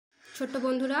ছোট্ট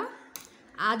বন্ধুরা,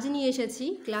 আজ নিয়ে এসেছি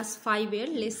class 5-এর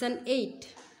lesson 8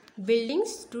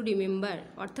 buildings to remember,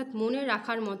 অর্থাৎ মনে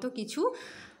রাখার মতো কিছু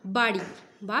বাড়ি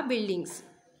বা বিল্ডিংস,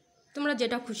 তোমরা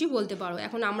যেটা খুশি বলতে পারো।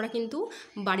 এখন আমরা কিন্তু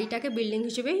বাড়িটাকে বিল্ডিং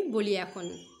হিসেবেই বলি এখন,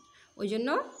 ওই জন্য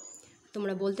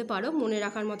তোমরা বলতে পারো মনে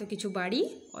রাখার মতো কিছু বাড়ি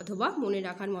অথবা মনে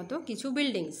রাখার মতো কিছু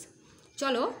বিল্ডিংস।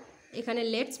 চলো এখানে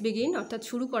লেটস বিগিন, অর্থাৎ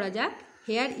শুরু করা যাক।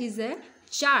 Hair is a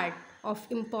chart of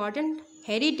important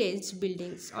heritage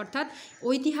buildings, অর্থাৎ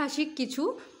ঐতিহাসিক কিছু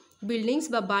বিল্ডিংস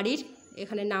বা বাড়ির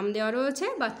এখানে নাম দেওয়া রয়েছে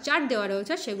বা চার্ট দেওয়া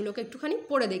রয়েছে, সেগুলোকে একটুখানি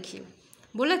পড়ে দেখি।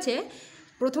 বলেছে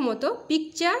প্রথমত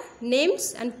পিকচার নেমস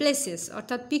অ্যান্ড প্লেসেস,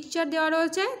 অর্থাৎ পিকচার দেওয়া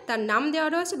রয়েছে, তার নাম দেওয়া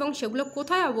রয়েছে এবং সেগুলো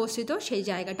কোথায় অবস্থিত সেই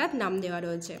জায়গাটার নাম দেওয়া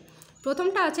রয়েছে।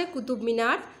 প্রথমটা আছে কুতুব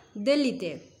মিনার,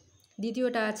 দিল্লিতে।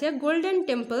 দ্বিতীয়টা আছে গোল্ডেন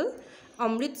টেম্পল,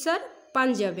 অমৃতসর,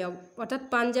 পাঞ্জাবে, অর্থাৎ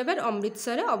পাঞ্জাবের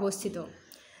অমৃতসরে অবস্থিত।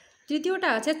 তৃতীয়টা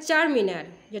আছে চারমিনার,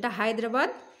 যেটা হায়দ্রাবাদ,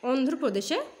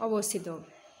 অন্ধ্রপ্রদেশে অবস্থিত।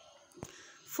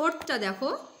 ফোর্থটা দেখো,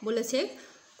 বলেছে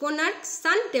কোনার্ক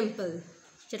সান টেম্পল,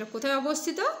 যেটা কোথায়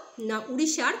অবস্থিত না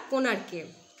উড়িষ্যার কোনার্কে।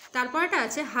 তারপরটা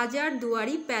আছে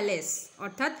হাজারদুয়ারি প্যালেস,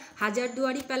 অর্থাৎ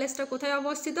হাজারদুয়ারি প্যালেসটা কোথায়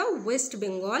অবস্থিত? ওয়েস্ট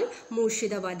বেঙ্গল,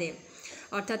 মুর্শিদাবাদে,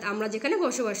 অর্থাৎ আমরা যেখানে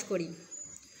বসবাস করি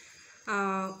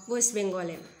ওয়েস্ট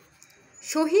বেঙ্গলে।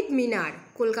 শহীদ মিনার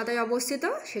কলকাতায় অবস্থিত,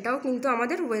 সেটাও কিন্তু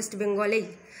আমাদের ওয়েস্ট বেঙ্গলেই।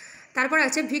 তারপর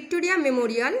আছে Victoria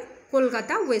Memorial,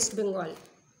 Kolkata, West Bengal.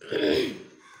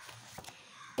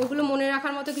 এগুলো মনে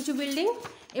রাখার মতো কিছু বিল্ডিং।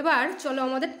 এবার চলো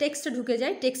আমাদের টেক্সটে ঢুকে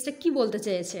যাই, টেক্সটে কি বলতে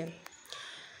চেয়েছে।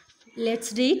 লেটস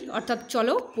রিড, অর্থাৎ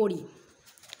চলো পড়ি।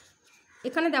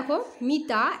 এখানে দেখো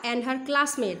মিতা অ্যান্ড হার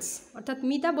ক্লাসমেটস, অর্থাৎ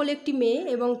মিতা বলে একটি মেয়ে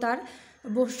এবং তার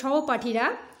সহপাঠীরা,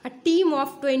 টিম অফ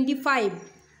 25,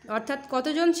 অর্থাৎ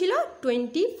কতজন ছিল?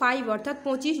 25, অর্থাৎ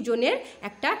 25 জনের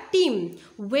একটা team.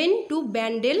 Went to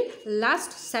Bandel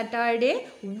last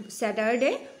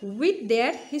Saturday with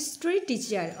their history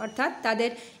teacher, অর্থাৎ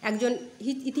তাদের একজন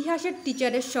ইতিহাসের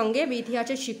টিচারের সঙ্গে বা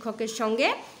ইতিহাসের শিক্ষকের সঙ্গে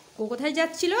কোথায়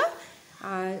যাচ্ছিল?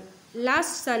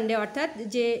 লাস্ট সানডে, অর্থাৎ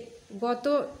যে গত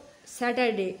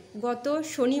স্যাটারডে, গত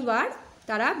শনিবার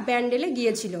তারা ব্যান্ডেলে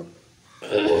গিয়েছিল।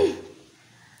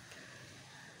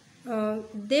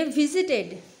 দে ভিজিটেড,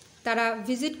 তারা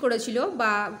ভিজিট করেছিল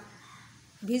বা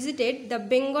visited the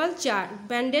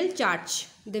Bandel church.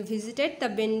 They visited the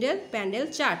Bandel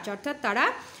church, অর্থাৎ তারা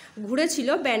ঘুরেছিল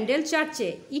ব্যান্ডেল চার্চে।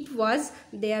 ইট ওয়াজ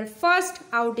দেয়ার ফার্স্ট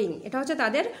আউটিং, এটা হচ্ছে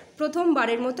তাদের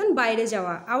প্রথমবারের মতন বাইরে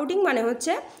যাওয়া। আউটিং মানে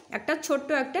হচ্ছে একটা ছোট্ট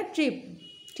একটা ট্রিপ,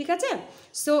 ঠিক আছে?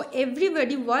 সো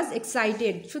এভরিবডি ওয়াজ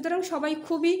এক্সাইটেড, সুতরাং সবাই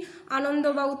খুবই আনন্দ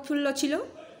বা উৎফুল্ল ছিল।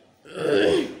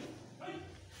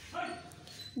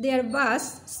 দেয়ার বাস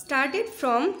স্টার্টেড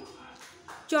ফ্রম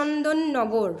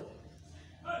চন্দননগর,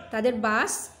 তাদের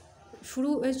বাস শুরু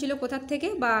হয়েছিল কোথা থেকে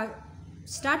বা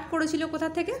স্টার্ট করেছিল কোথা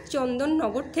থেকে?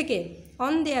 চন্দননগর থেকে।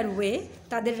 অন দেয়ার ওয়ে,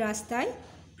 তাদের রাস্তায়।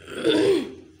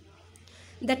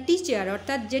 দ্য টিচার,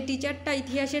 অর্থাৎ যে টিচারটা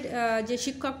ইতিহাসের যে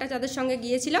শিক্ষকটা তাদের সঙ্গে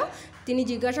গিয়েছিল, তিনি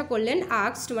জিজ্ঞাসা করলেন,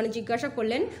 আস্কড মানে জিজ্ঞাসা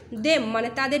করলেন, দেম মানে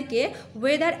তাদেরকে,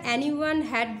 weather anyone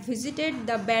had visited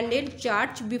the Bandel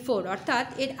church before, অর্থাৎ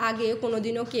এর আগে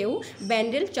কোনোদিনও কেউ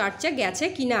ব্যান্ডেল চার্চে গেছে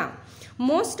কি না।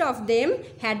 Most of them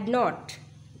had not,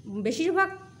 বেশিরভাগ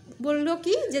বলল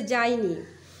কি যে যায়নি।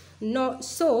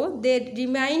 সো দে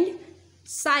রিমাইন্ড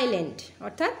সাইলেন্ট,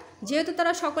 অর্থাৎ যেহেতু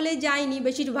তারা সকলেই যায়নি,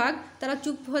 বেশিরভাগ তারা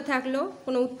চুপ হয়ে থাকলো,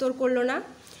 কোনো উত্তর করলো না।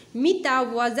 Mita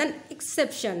was an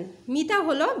exception, Mita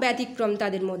হলো ব্যতিক্রম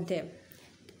তাদের মধ্যে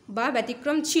বা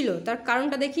ব্যতিক্রম ছিল। তার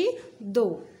কারণটা দেখি,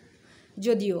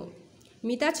 যদিও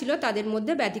মিতা ছিল তাদের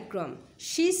মধ্যে ব্যতিক্রম।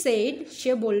 শি সেইড,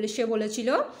 সে বলেছিল,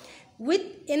 উইথ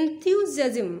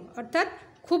এনথিউজিয়াজম, অর্থাৎ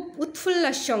খুব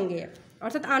উৎফুল্লার সঙ্গে,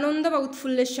 অর্থাৎ আনন্দ বা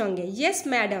উৎফুল্লের সঙ্গে। ইয়েস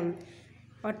ম্যাডাম,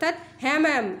 অর্থাৎ হ্যাঁ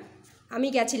ম্যাম আমি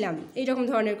গেছিলাম, এইরকম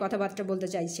ধরনের কথাবার্তা বলতে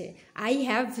চাইছে। I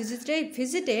have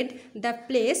visited the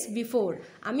place before,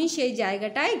 আমি সেই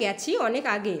জায়গাটায় গেছি অনেক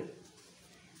আগে।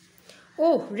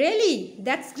 Oh really,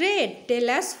 that's great, tell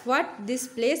us what this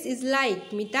place is like,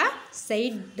 Mita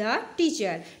said the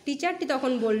teacher. টিচারটি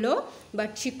তখন বলল বা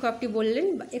শিক্ষকটি বললেন,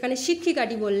 এখানে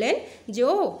শিক্ষিকাটি বললেন যে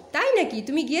ও তাই নাকি,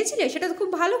 তুমি গিয়েছিলে, সেটা তো খুব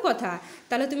ভালো কথা,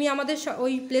 তাহলে তুমি আমাদের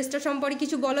ওই প্লেসটা সম্পর্কে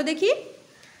কিছু বলো দেখি।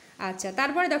 আচ্ছা,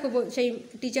 তারপরে দেখো সেই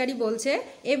টিচারই বলছে,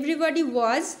 everybody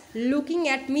was looking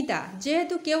at Mita,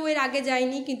 যেহেতু কেউ এর আগে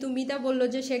যায়নি কিন্তু মিতা বলল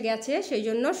যে সে গেছে, সেই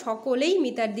জন্য সকলেই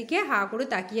মিতার দিকে হা করে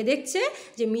তাকিয়ে দেখছে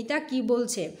যে মিতা কি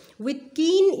বলছে। উইথ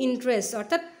কিন ইন্টারেস্ট,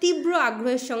 অর্থাৎ তীব্র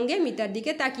আগ্রহের সঙ্গে মিতার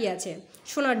দিকে তাকিয়ে আছে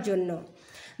শোনার জন্য।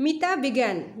 মিতা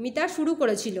বিজ্ঞান, মিতা শুরু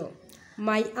করেছিল।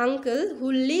 মাই আঙ্কেল হু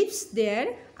লিভস দেয়ার,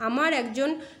 আমার একজন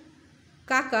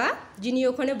কাকা যিনি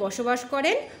ওখানে বসবাস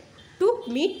করেন, took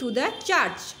me to the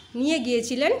church, নিয়ে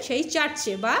গিয়েছিলেন সেই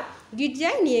চার্চে বা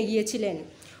গির্জায় নিয়ে গিয়েছিলেন।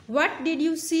 What did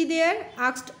you C there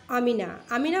asked Amina.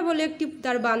 Amina বলে একটি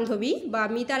তার বান্ধবী বা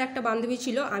মিতার একটা বান্ধবী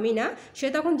ছিল আমিনা, সে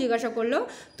তখন জিজ্ঞাসা করলো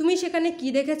তুমি সেখানে কি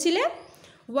দেখেছিলে।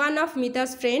 ওয়ান অফ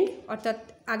মিতাস ফ্রেন্ড, অর্থাৎ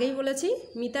আগেই বলেছি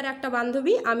মিতার একটা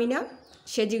বান্ধবী আমিনা,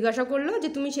 সে জিজ্ঞাসা করলো যে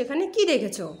তুমি সেখানে কি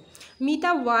দেখেছো।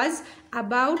 Mita was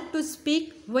about to speak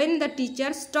when the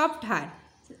teacher stopped her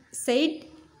said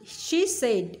she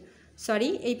said, sorry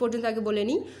এই পর্যন্ত আগে বলে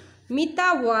নিই। Mita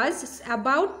was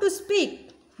about to speak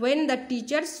when the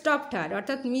teacher stopped হার,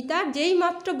 অর্থাৎ মিতা যেই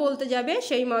মাত্র বলতে যাবে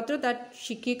সেই মাত্র তার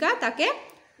শিক্ষিকা তাকে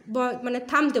মানে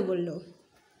থামতে বলল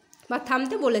বা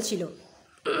থামতে বলেছিল।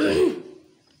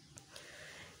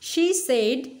 শি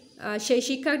সেইড, সেই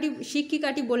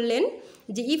শিক্ষিকাটি বললেন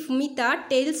যে if Mita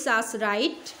tells us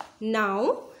right now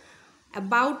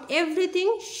about everything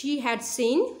she had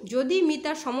seen, যদি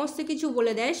মিতা সমস্ত কিছু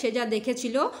বলে দেয় সে যা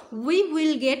দেখেছিল, we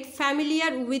will get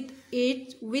familiar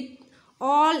with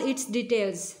all it's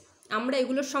details, আমরা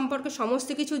এগুলোর সম্পর্কে সমস্ত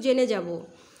কিছু জেনে যাব।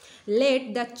 Let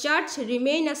the church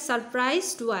remain a surprise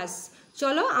to us,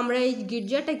 চলো আমরা এই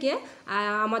গির্জাটাকে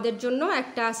আমাদের জন্য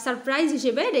একটা সারপ্রাইজ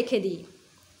হিসেবে রেখে দিই।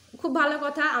 খুব ভালো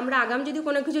কথা, আমরা আগাম যদি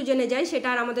কোনো কিছু জেনে যাই সেটা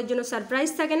আর আমাদের জন্য সারপ্রাইজ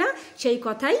থাকে না, সেই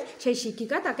কথাই সেই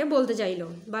শিক্ষিকা তাকে বলতে চাইলো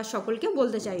বা সকলকে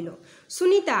বলতে চাইলো।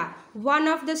 Sunita one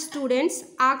of the students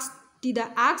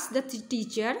asked the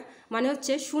teacher, মানে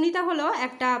হচ্ছে সুনিতা হলো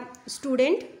একটা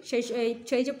স্টুডেন্ট,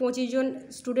 সেই যে 25 জন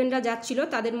স্টুডেন্টরা যাচ্ছিল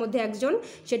তাদের মধ্যে একজন,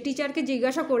 সে টিচারকে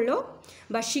জিজ্ঞাসা করলো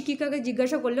বা শিক্ষিকাকে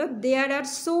জিজ্ঞাসা করলো দেয়ার আর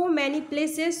so many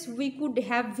places we could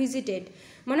have visited,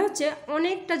 মানে হচ্ছে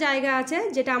অনেকটা জায়গা আছে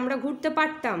যেটা আমরা ঘুরতে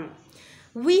পারতাম।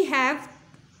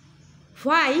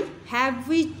 Why have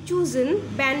we chosen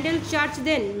Bandel church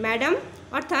then madam,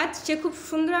 অর্থাৎ সে খুব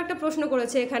সুন্দর একটা প্রশ্ন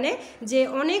করেছে এখানে যে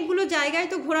অনেকগুলো জায়গায়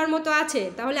তো ঘোরার মতো আছে,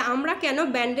 তাহলে আমরা কেন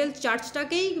ব্যান্ডেল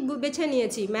চার্চটাকেই বেছে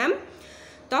নিয়েছি ম্যাম।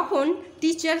 তখন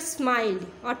টিচার স্মাইল্ড,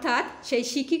 অর্থাৎ সেই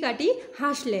শিক্ষিকাটি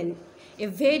হাসলেন। A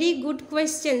very good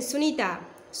question Sunita,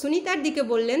 সুনিতার দিকে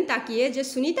বললেন তাকিয়ে যে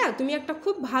সুনিতা তুমি একটা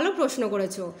খুব ভালো প্রশ্ন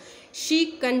করেছো। শি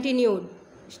কন্টিনিউড,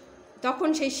 তখন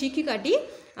সেই শিক্ষিকাটি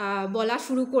বলা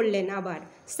শুরু করলেন আবার।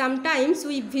 Sometimes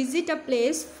we visit a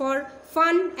place for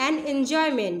fun and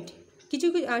enjoyment,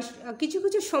 কিছু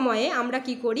কিছু সময়ে আমরা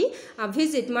কি করি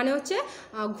ভিজিট মানে হচ্ছে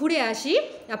ঘুরে আসি,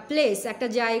 প্লেস একটা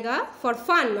জায়গা, ফর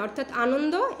ফান অর্থাৎ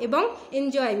আনন্দ এবং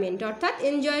এনজয়মেন্ট অর্থাৎ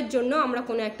এনজয়ের জন্য আমরা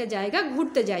কোনো একটা জায়গা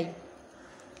ঘুরতে যাই।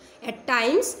 অ্যাট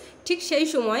টাইমস, ঠিক সেই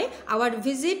সময় hour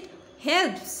visit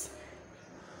helps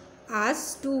us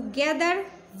to gather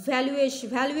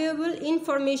valuable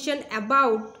information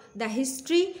about the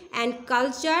history and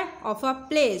culture of a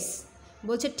place,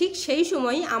 বলছে ঠিক সেই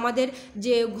সময় আমাদের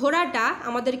যে ঘোরাটা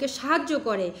আমাদেরকে সাহায্য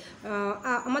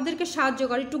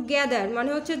করে টু গ্যাদার মানে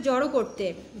হচ্ছে জড়ো করতে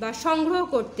বা সংগ্রহ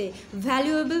করতে,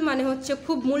 ভ্যালুয়েবল মানে হচ্ছে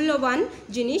খুব মূল্যবান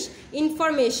জিনিস,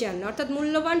 ইনফরমেশান অর্থাৎ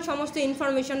মূল্যবান সমস্ত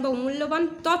ইনফরমেশান বা মূল্যবান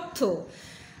তথ্য,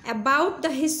 about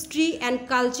the history and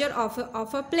culture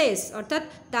of a place অর্থাৎ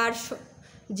তার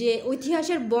যে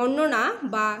ঐতিহাসের বর্ণনা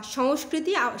বা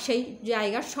সংস্কৃতি সেই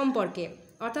জায়গার সম্পর্কে।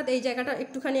 অর্থাৎ এই জায়গাটা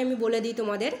একটুখানি আমি বলে দিই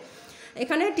তোমাদের,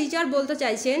 এখানে টিচার বলতে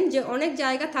চাইছেন যে অনেক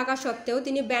জায়গা থাকা সত্ত্বেও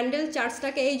তিনি ব্যান্ডেল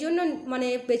চার্চটাকে এই জন্য মানে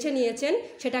বেছে নিয়েছেন,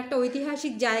 সেটা একটা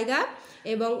ঐতিহাসিক জায়গা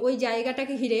এবং ওই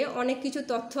জায়গাটাকে ঘিরে অনেক কিছু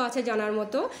তথ্য আছে জানার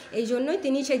মতো, এই জন্যই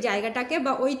তিনি সেই জায়গাটাকে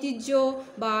বা ঐতিহ্য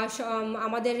বা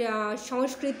আমাদের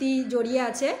সংস্কৃতি জড়িয়ে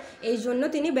আছে, এই জন্য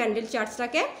তিনি ব্যান্ডেল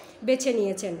চার্চটাকে বেছে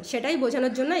নিয়েছেন, সেটাই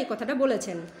বোঝানোর জন্য এই কথাটা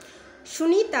বলেছেন।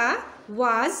 সুনিতা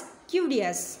ওয়াজ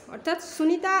কিউরিয়াস, অর্থাৎ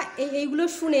সুনিতা এইগুলো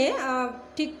শুনে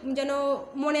ঠিক যেন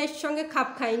মনের সঙ্গে খাপ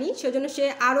খায়নি, সেজন্য সে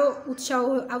আরও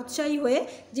উৎসাহী হয়ে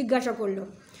জিজ্ঞাসা করলো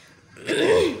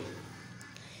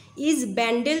is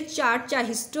Bandel church a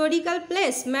historical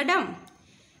place madam,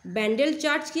 Bandel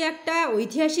church কি একটা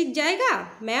ঐতিহাসিক জায়গা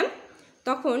ম্যাম।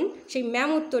 তখন সেই ম্যাম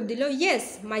উত্তর দিল ইয়েস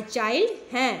মাই চাইল্ড,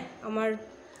 হ্যাঁ আমার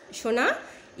সোনা,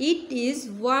 it is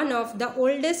one of the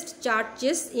oldest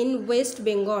churches in West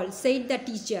Bengal said the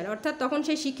teacher, অর্থাৎ তখন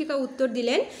সেই শিক্ষিকা উত্তর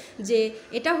দিলেন যে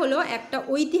এটা হলো একটা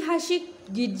ঐতিহাসিক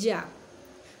গির্জা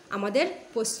আমাদের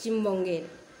পশ্চিমবঙ্গের।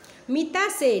 মিতা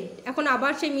সেড, এখন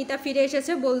আবার সেই মিতা ফিরে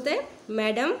এসেছে বলতে,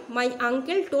 madam my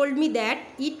uncle told me that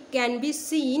it can be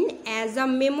seen as a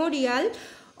Memorial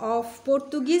of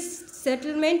Portuguese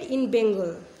settlement in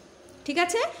Bengal. ঠিক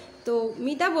আছে, তো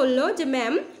মিতা বলল যে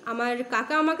ম্যাম আমার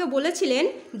কাকা আমাকে বলেছিলেন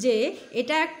যে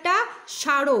এটা একটা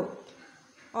স্মারক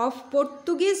অফ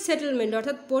পর্তুগিজ সেটেলমেন্ট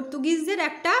অর্থাৎ পর্তুগিজদের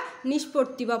একটা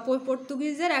নিষ্পত্তি বা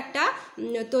পর্তুগিজদের একটা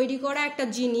তৈরি করা একটা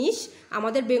জিনিস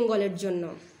আমাদের বেঙ্গলের জন্য।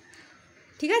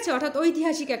 ঠিক আছে, অর্থাৎ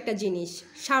ঐতিহাসিক একটা জিনিস,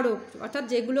 স্মারক অর্থাৎ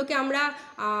যেগুলোকে আমরা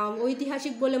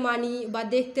ঐতিহাসিক বলে মানি বা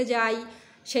দেখতে যাই,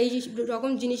 সেই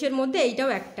রকম জিনিসের মধ্যে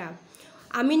এইটাও একটা।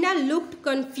 আমিনা লুকড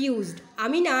কনফিউজড,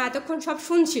 আমিনা এতক্ষণ সব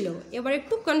শুনছিল, এবার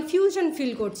একটু কনফিউশন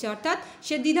ফিল করছে, অর্থাৎ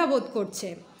সে দ্বিধাবোধ করছে।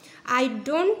 I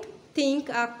don't think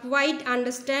quite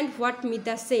understand what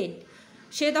Mita shed,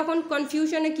 সে তখন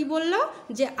কনফিউশনে কি বলল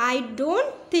যে আই ডোন্ট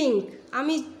থিঙ্ক,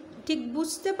 আমি ঠিক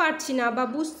বুঝতে পারছি না বা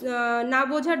না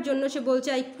বোঝার জন্য সে বলছে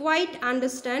I quite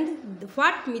understand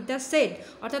what Mita shed,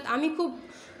 অর্থাৎ আমি খুব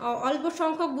অল্প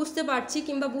সংখ্যক বুঝতে পারছি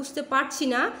কিংবা বুঝতে পারছি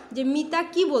না যে মিতা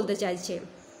কি বলতে চাইছে।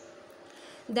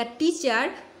 The teacher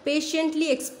patiently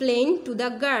explain to the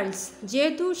girls,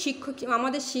 যেহেতু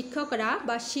আমাদের শিক্ষকরা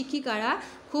বা শিক্ষিকারা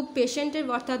খুব পেশেন্টের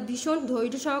অর্থাৎ ভীষণ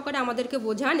ধৈর্য সহকারে আমাদেরকে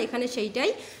বোঝান, এখানে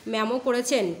সেইটাই ম্যামও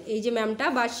করেছেন। এই যে ম্যামটা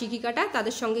বা শিক্ষিকাটা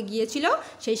তাদের সঙ্গে গিয়েছিল,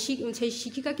 সেই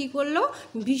শিক্ষিকা কী করলো,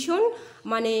 ভীষণ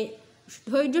মানে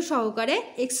ধৈর্য সহকারে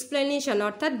এক্সপ্লেনেশন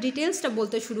অর্থাৎ ডিটেলসটা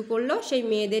বলতে শুরু করলো সেই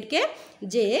মেয়েদেরকে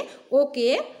যে okay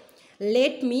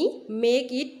let me make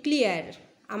it clear,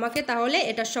 আমাকে তাহলে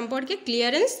এটার সম্পর্কে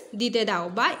ক্লিয়ারেন্স দিতে দাও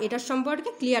বা এটার সম্পর্কে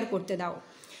ক্লিয়ার করতে দাও।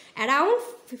 অ্যারাউন্ড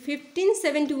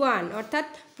 1571 অর্থাৎ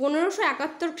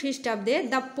 1571 খ্রিস্টাব্দে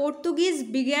the Portuguese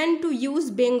began to use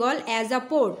Bengal as a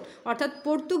port, অর্থাৎ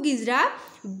পর্তুগিজরা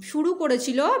শুরু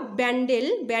করেছিল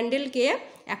ব্যান্ডেলকে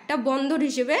একটা বন্দর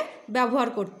হিসেবে ব্যবহার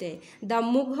করতে। দ্য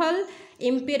মুঘল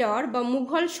এম্পেরর বা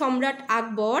মুঘল সম্রাট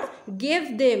আকবর গেভ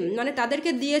দেম মানে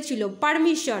তাদেরকে দিয়েছিল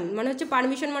পারমিশন, মানে হচ্ছে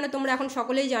পারমিশন মানে তোমরা এখন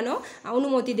সকলেই জানো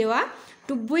অনুমতি দেওয়া,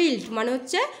 টু বিল্ড মানে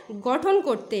হচ্ছে গঠন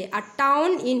করতে, আর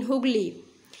টাউন ইন হুগলি,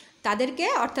 তাদেরকে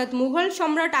অর্থাৎ মুঘল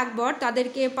সম্রাট আকবর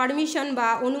তাদেরকে পারমিশন বা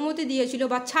অনুমতি দিয়েছিল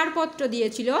বা ছাড়পত্র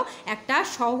দিয়েছিল একটা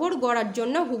শহর গড়ার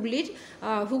জন্য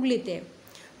হুগলিতে।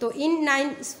 তো ইন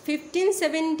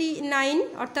 1579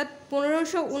 অর্থাৎ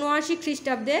 1579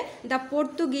 খ্রিস্টাব্দে the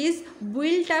Portuguese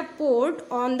built a port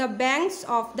on the banks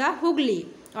of the Hooghly,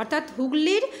 অর্থাৎ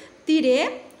হুগলির তীরে,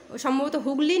 সম্ভবত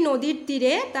হুগলি নদীর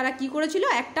তীরে তারা কি করেছিল,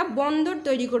 একটা বন্দর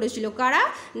তৈরি করেছিল। কারা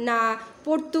না,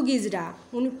 পর্তুগিজরা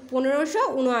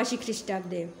 1579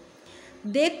 খ্রিস্টাব্দে।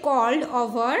 দে called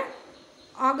over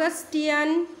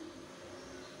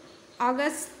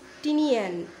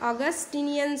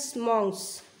Augustinians monks.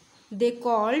 They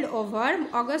called over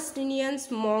Augustinians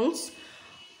monks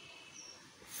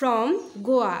from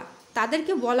Goa.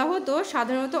 তাদেরকে বলা হতো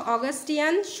সাধারণত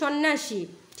অগাস্টিয়ান সন্ন্যাসী,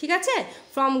 ঠিক আছে,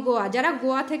 ফ্রম গোয়া, যারা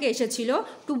গোয়া থেকে এসেছিল,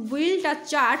 to build a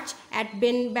church at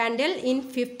Bandel in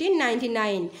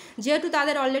 1599। যেহেতু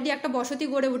তাদের অলরেডি একটা বসতি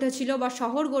গড়ে উঠেছিল বা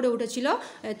শহর গড়ে উঠেছিল,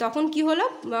 তখন কি হলো,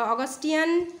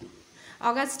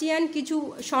 অগাস্টিয়ান কিছু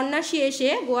সন্ন্যাসী এসে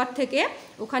গোয়ার থেকে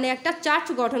ওখানে একটা চার্চ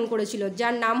গঠন করেছিল,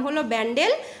 যার নাম হলো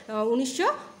ব্যান্ডেল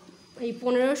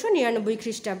 1599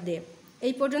 খ্রিস্টাব্দে।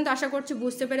 এই পর্যন্ত আশা করছি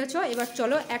বুঝতে পেরেছ। এবার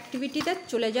চলো অ্যাক্টিভিটিতে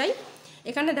চলে যাই।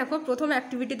 এখানে দেখো প্রথম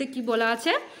অ্যাক্টিভিটিতে কি বলা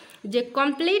আছে যে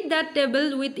complete the table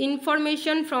with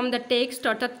information from the text,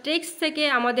 অর্থাৎ টেক্সট থেকে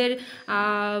আমাদের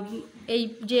এই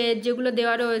যেগুলো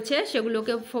দেওয়া রয়েছে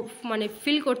সেগুলোকে মানে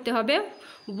ফিল করতে হবে।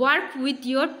 ওয়ার্ক উইথ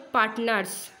ইয়োর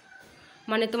পার্টনার্স,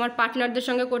 মানে তোমার পার্টনারদের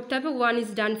সঙ্গে করতে হবে। One is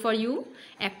done for you,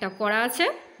 একটা করা আছে,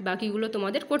 বাকিগুলো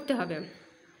তোমাদের করতে হবে।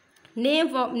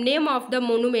 Name of the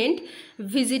monument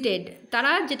visited,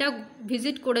 তারা যেটা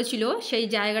ভিজিট করেছিল সেই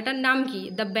জায়গাটার নাম কি,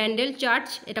 দ্য ব্যান্ডেল চার্চ,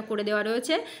 এটা করে দেওয়া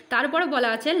রয়েছে। তারপরে বলা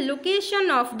আছে location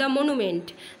of the monument,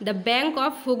 the bank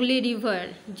of Hooghly river,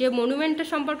 যে মনুমেন্টের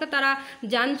সম্পর্কে তারা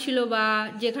জানছিল বা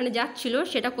যেখানে যাচ্ছিল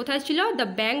সেটা কোথায় ছিল, the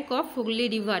bank of Hooghly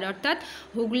river, অর্থাৎ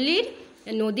হুগলির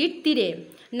নদীর তীরে।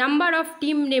 নাম্বার অফ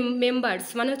টিম মেম্বার্স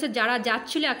মানে হচ্ছে যারা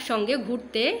যাচ্ছিল একসঙ্গে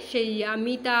ঘুরতে, সেই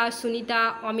মিতা, সুনিতা,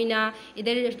 অমিনা,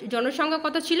 এদের জনসংখ্যা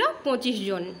কত ছিল, 25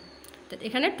 জন,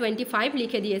 এখানে 25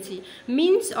 লিখে দিয়েছি।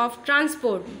 মিনস অফ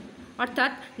ট্রান্সপোর্ট,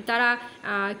 অর্থাৎ তারা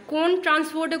কোন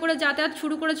ট্রান্সপোর্টে করে যাতায়াত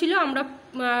শুরু করেছিল, আমরা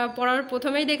পড়ার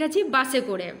প্রথমেই দেখেছি বাসে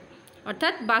করে,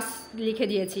 অর্থাৎ বাস লিখে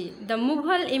দিয়েছি। দ্য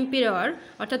মুঘল এম্পিরর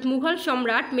অর্থাৎ মুঘল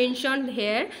সম্রাট মেনশনড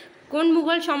হেয়ার, কোন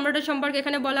মুঘল সম্রাটের সম্পর্কে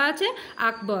এখানে বলা আছে,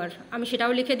 আকবর, আমি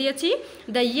সেটাও লিখে দিয়েছি।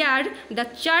 The year the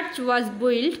church was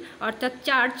build, অর্থাৎ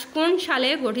চার্চ কোন সালে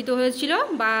গঠিত হয়েছিল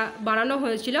বা বানানো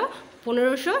হয়েছিল,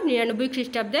 1599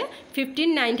 খ্রিস্টাব্দে,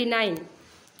 1599।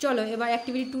 চলো এবার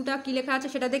অ্যাক্টিভিটি 2টা কী লেখা আছে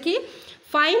সেটা দেখি।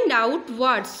 Find out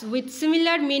words with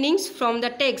similar meanings from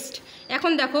the text.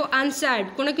 এখন দেখো আনসার্ড,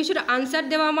 কোনো কিছুর আনসার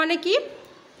দেওয়া মানে কি,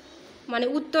 মানে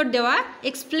উত্তর দেওয়া।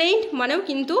 এক্সপ্লেইনড মানেও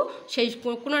কিন্তু সেই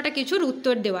কোনো একটা কিছুর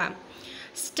উত্তর দেওয়া।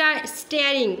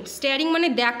 স্টেয়ারিং মানে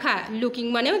দেখা, লুকিং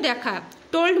মানেও দেখা।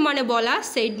 টোল্ড মানে বলা,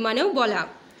 সেইড মানেও বলা।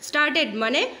 স্টার্টেড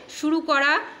মানে শুরু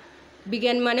করা,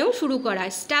 বিজ্ঞান মানেও শুরু করা।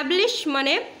 স্ট্যাবলিশ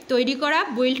মানে তৈরি করা,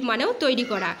 বিল্ড মানেও তৈরি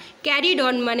করা। ক্যারিড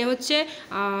অন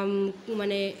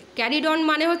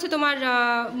মানে হচ্ছে তোমার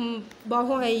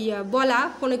বলা,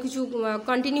 কোনো কিছু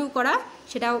কন্টিনিউ করা,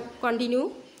 সেটাও কন্টিনিউ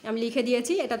আমি লিখে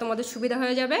দিয়েছি, এটা তোমাদের সুবিধা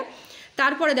হয়ে যাবে।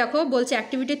 তারপরে দেখো বলছে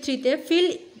activity 3-তে feel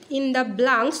in the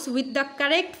blanks with the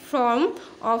correct form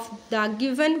of the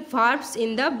given verbs in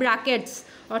the brackets।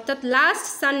 অর্থাৎ লাস্ট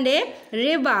সানডে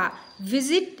রেবা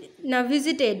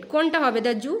ভিজিটেড কোনটা হবে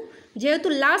দাজু? যেহেতু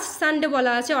লাস্ট সানডে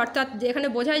বলা আছে অর্থাৎ এখানে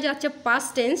বোঝাই যাচ্ছে পাস্ট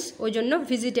টেন্স, ওই জন্য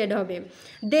ভিজিটেড হবে।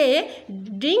 দে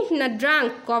ড্রাঙ্ক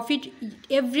কফি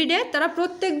এভরিডে, তারা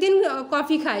প্রত্যেক দিন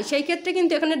কফি খায়, সেই ক্ষেত্রে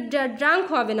কিন্তু এখানে ড্রাঙ্ক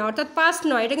হবে না, অর্থাৎ পাস্ট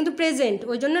নয়, এটা কিন্তু প্রেজেন্ট,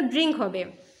 ওই জন্য ড্রিঙ্ক হবে।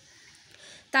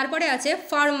 তারপরে আছে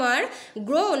farmer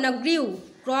grow গ্রিউ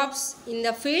crops in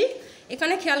the field.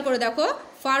 এখানে খেয়াল করে দেখো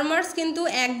ফার্মার্স কিন্তু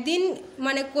একদিন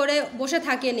করে বসে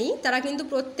থাকেনি, তারা কিন্তু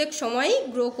প্রত্যেক সময়ই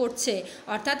গ্রো করছে,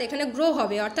 অর্থাৎ এখানে গ্রো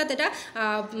হবে, অর্থাৎ এটা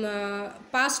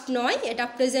পাস্ট নয়, এটা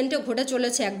প্রেজেন্টে ঘটে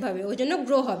চলেছে একভাবে, ওই জন্য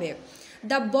গ্রো হবে।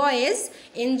 The boys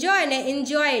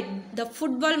enjoyed the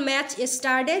football match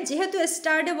স্টারডে, যেহেতু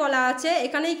স্টারডে বলা আছে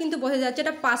এখানেই কিন্তু বোঝা যাচ্ছে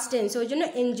এটা পাস্ট টেন্স, ওই জন্য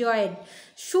এনজয়েড।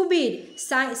 সুবীর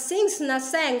সিংস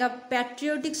স্যাং আ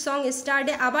প্যাট্রিয়টিক সং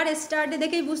স্টারডে, আবার স্টারডে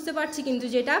দেখেই বুঝতে পারছি কিন্তু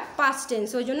যেটা পাস্ট টেন্স,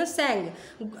 ওই জন্য স্যাং।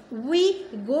 We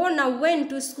went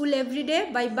to school everyday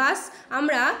by bus,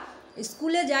 আমরা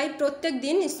স্কুলে যাই প্রত্যেক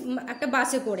দিন একটা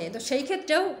বাসে করে, তো সেই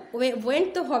ক্ষেত্রেও ওয়েন্ট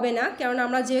তো হবে না, কারণ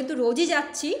আমরা যেহেতু রোজই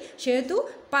যাচ্ছি সেহেতু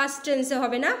পাস্ট টেন্সে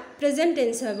হবে না, প্রেজেন্ট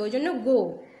টেন্সে হবে, ওই জন্য গো।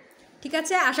 ঠিক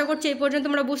আছে, আশা করছি এই পর্যন্ত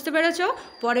তোমরা বুঝতে পেরেছো।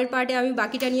 পরের পার্টে আমি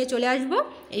বাকিটা নিয়ে চলে আসবো।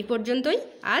 এই পর্যন্তই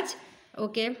আজ,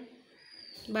 ওকে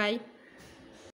বাই।